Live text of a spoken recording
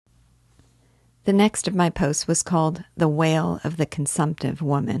The next of my posts was called The Wail of the Consumptive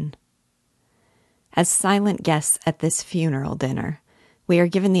Woman. As silent guests at this funeral dinner, we are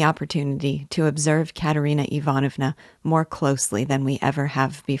given the opportunity to observe Katerina Ivanovna more closely than we ever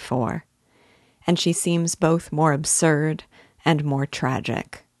have before, and she seems both more absurd and more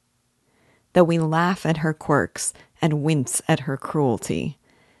tragic. Though we laugh at her quirks and wince at her cruelty,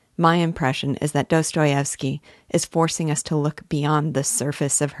 my impression is that Dostoevsky is forcing us to look beyond the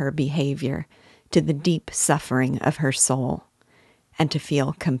surface of her behavior to the deep suffering of her soul, and to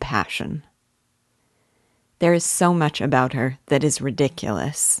feel compassion. There is so much about her that is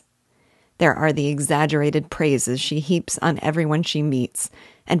ridiculous. There are the exaggerated praises she heaps on everyone she meets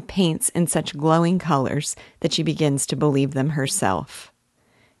and paints in such glowing colors that she begins to believe them herself.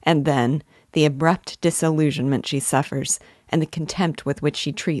 And then the abrupt disillusionment she suffers and the contempt with which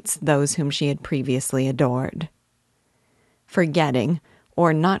she treats those whom she had previously adored. Forgetting,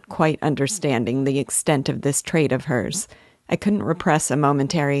 or not quite understanding the extent of this trait of hers, I couldn't repress a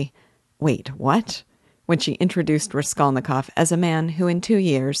momentary, "Wait, what?" when she introduced Raskolnikov as a man who in 2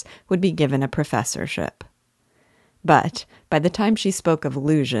 years would be given a professorship. But by the time she spoke of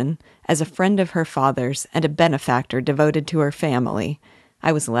Luzhin as a friend of her father's and a benefactor devoted to her family,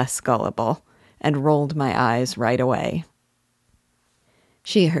 I was less gullible and rolled my eyes right away.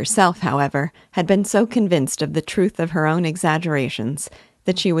 She herself, however, had been so convinced of the truth of her own exaggerations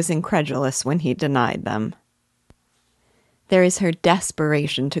that she was incredulous when he denied them. There is her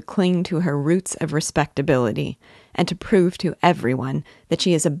desperation to cling to her roots of respectability and to prove to everyone that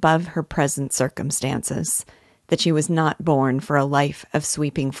she is above her present circumstances, that she was not born for a life of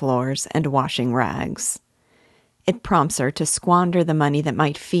sweeping floors and washing rags. It prompts her to squander the money that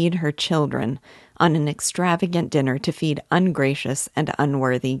might feed her children on an extravagant dinner to feed ungracious and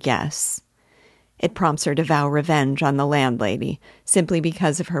unworthy guests. It prompts her to vow revenge on the landlady simply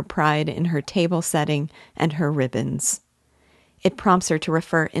because of her pride in her table setting and her ribbons. It prompts her to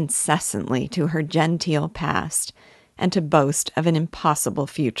refer incessantly to her genteel past and to boast of an impossible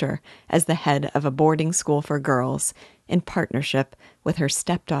future as the head of a boarding school for girls in partnership with her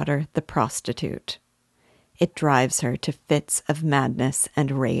stepdaughter, the prostitute. It drives her to fits of madness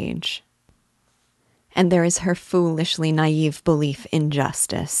and rage. And there is her foolishly naive belief in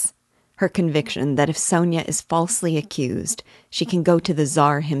justice, her conviction that if Sonia is falsely accused, she can go to the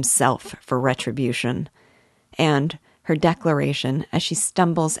Tsar himself for retribution, and her declaration as she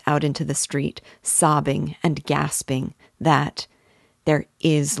stumbles out into the street, sobbing and gasping, that there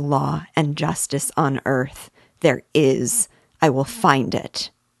is law and justice on earth. There is. I will find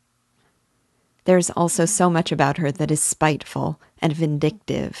it. There is also so much about her that is spiteful and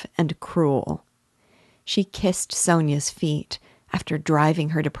vindictive and cruel. She kissed Sonia's feet after driving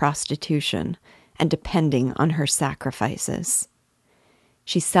her to prostitution and depending on her sacrifices.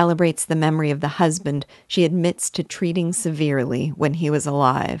 She celebrates the memory of the husband she admits to treating severely when he was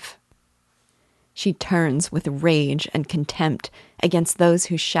alive. She turns with rage and contempt against those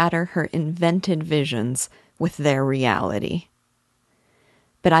who shatter her invented visions with their reality.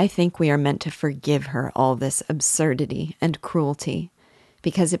 But I think we are meant to forgive her all this absurdity and cruelty,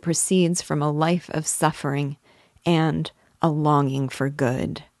 because it proceeds from a life of suffering and a longing for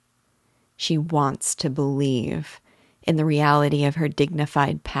good. She wants to believe in the reality of her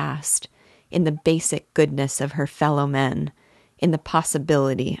dignified past, in the basic goodness of her fellow men, in the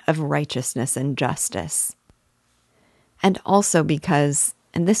possibility of righteousness and justice. And also because,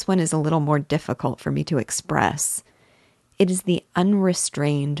 and this one is a little more difficult for me to express, it is the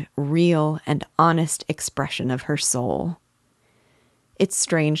unrestrained, real, and honest expression of her soul. It's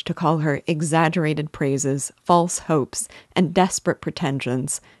strange to call her exaggerated praises, false hopes, and desperate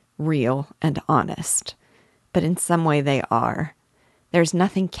pretensions real and honest. But in some way they are. There's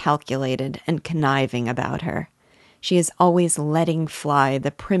nothing calculated and conniving about her. She is always letting fly the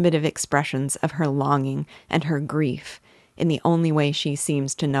primitive expressions of her longing and her grief in the only way she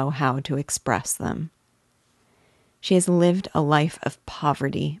seems to know how to express them. She has lived a life of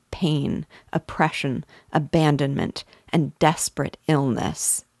poverty, pain, oppression, abandonment, and desperate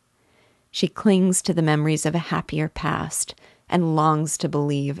illness. She clings to the memories of a happier past and longs to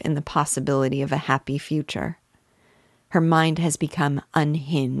believe in the possibility of a happy future. Her mind has become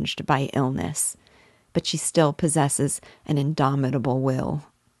unhinged by illness, but she still possesses an indomitable will.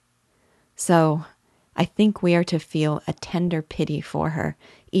 So, I think we are to feel a tender pity for her,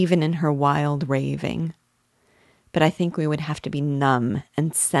 even in her wild raving. But I think we would have to be numb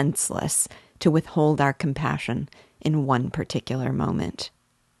and senseless to withhold our compassion in one particular moment.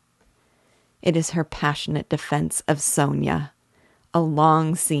 It is her passionate defense of Sonia, a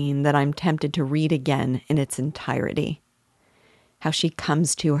long scene that I'm tempted to read again in its entirety. How she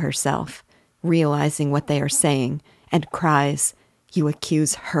comes to herself, realizing what they are saying, and cries, "You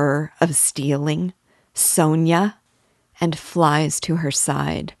accuse her of stealing? Sonia?" and flies to her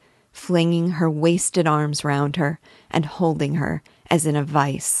side, flinging her wasted arms round her and holding her as in a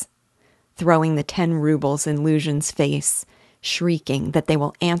vice, throwing the 10 rubles in Luzhin's face, shrieking that they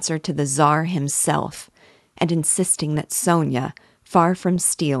will answer to the Tsar himself, and insisting that Sonia, far from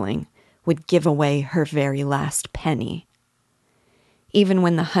stealing, would give away her very last penny. Even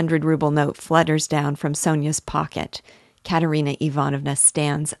when the 100-ruble note flutters down from Sonia's pocket, Katerina Ivanovna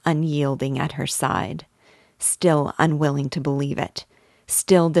stands unyielding at her side, still unwilling to believe it,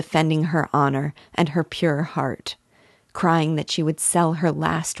 still defending her honor and her pure heart, crying that she would sell her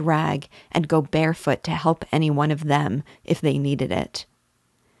last rag and go barefoot to help any one of them if they needed it.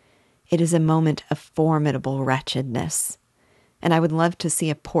 It is a moment of formidable wretchedness, and I would love to see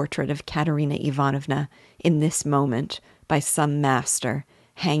a portrait of Katerina Ivanovna in this moment by some master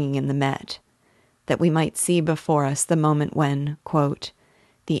hanging in the Met, that we might see before us the moment when, quote,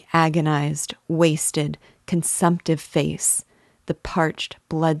 the agonized, wasted, consumptive face, the parched,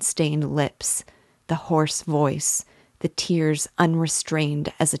 blood-stained lips, the hoarse voice, the tears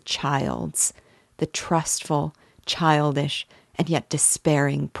unrestrained as a child's, the trustful, childish, and yet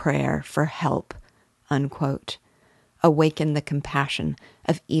despairing prayer for help, unquote, awaken the compassion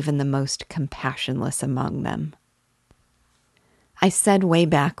of even the most compassionless among them. I said way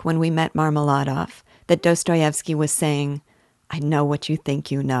back when we met Marmeladov that Dostoevsky was saying, "I know what you think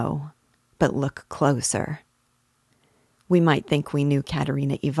you know, but look closer." We might think we knew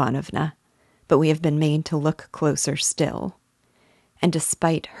Katerina Ivanovna, but we have been made to look closer still. And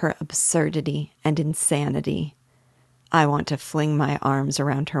despite her absurdity and insanity, I want to fling my arms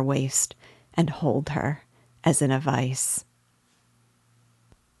around her waist and hold her as in a vice.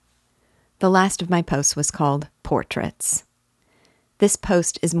 The last of my posts was called Portraits. This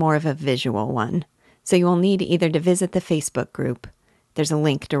post is more of a visual one, so you will need either to visit the Facebook group, there's a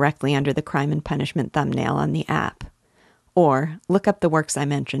link directly under the Crime and Punishment thumbnail on the app, or look up the works I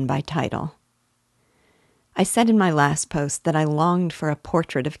mentioned by title. I said in my last post that I longed for a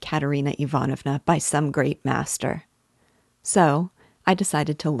portrait of Katerina Ivanovna by some great master. So I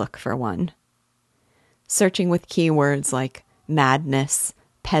decided to look for one. Searching with keywords like madness,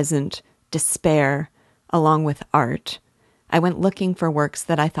 peasant, despair, along with art, I went looking for works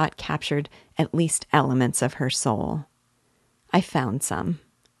that I thought captured at least elements of her soul. I found some.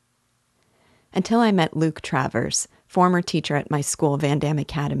 Until I met Luke Travers, former teacher at my school, Van Damme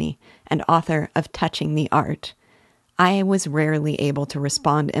Academy, and author of Touching the Art, I was rarely able to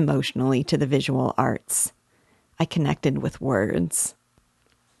respond emotionally to the visual arts. I connected with words.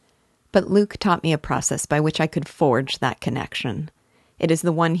 But Luke taught me a process by which I could forge that connection. It is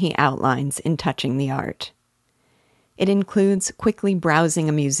the one he outlines in Touching the Art. It includes quickly browsing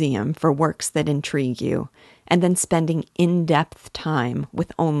a museum for works that intrigue you, and then spending in-depth time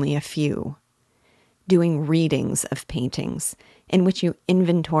with only a few. Doing readings of paintings, in which you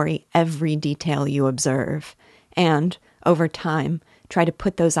inventory every detail you observe, and, over time, try to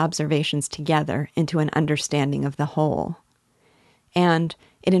put those observations together into an understanding of the whole. And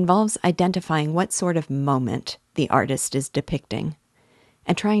it involves identifying what sort of moment the artist is depicting,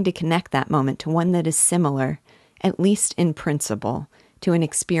 and trying to connect that moment to one that is similar, at least in principle, to an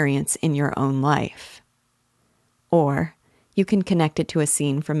experience in your own life. Or you can connect it to a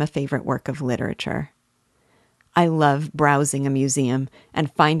scene from a favorite work of literature. I love browsing a museum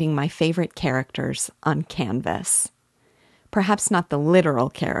and finding my favorite characters on canvas. Perhaps not the literal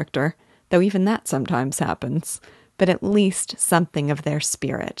character, though even that sometimes happens, but at least something of their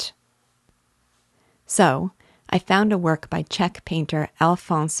spirit. So, I found a work by Czech painter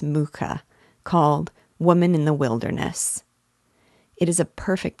Alphonse Mucha called Woman in the Wilderness. It is a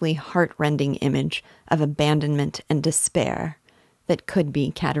perfectly heart-rending image of abandonment and despair that could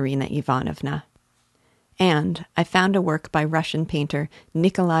be Katerina Ivanovna. And I found a work by Russian painter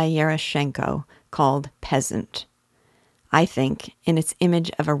Nikolai Yeroshenko called Peasant. I think, in its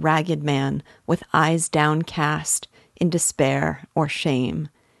image of a ragged man with eyes downcast, in despair or shame,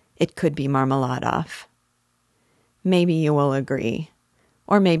 it could be Marmeladov. Maybe you will agree,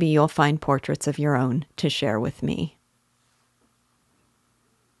 or maybe you'll find portraits of your own to share with me.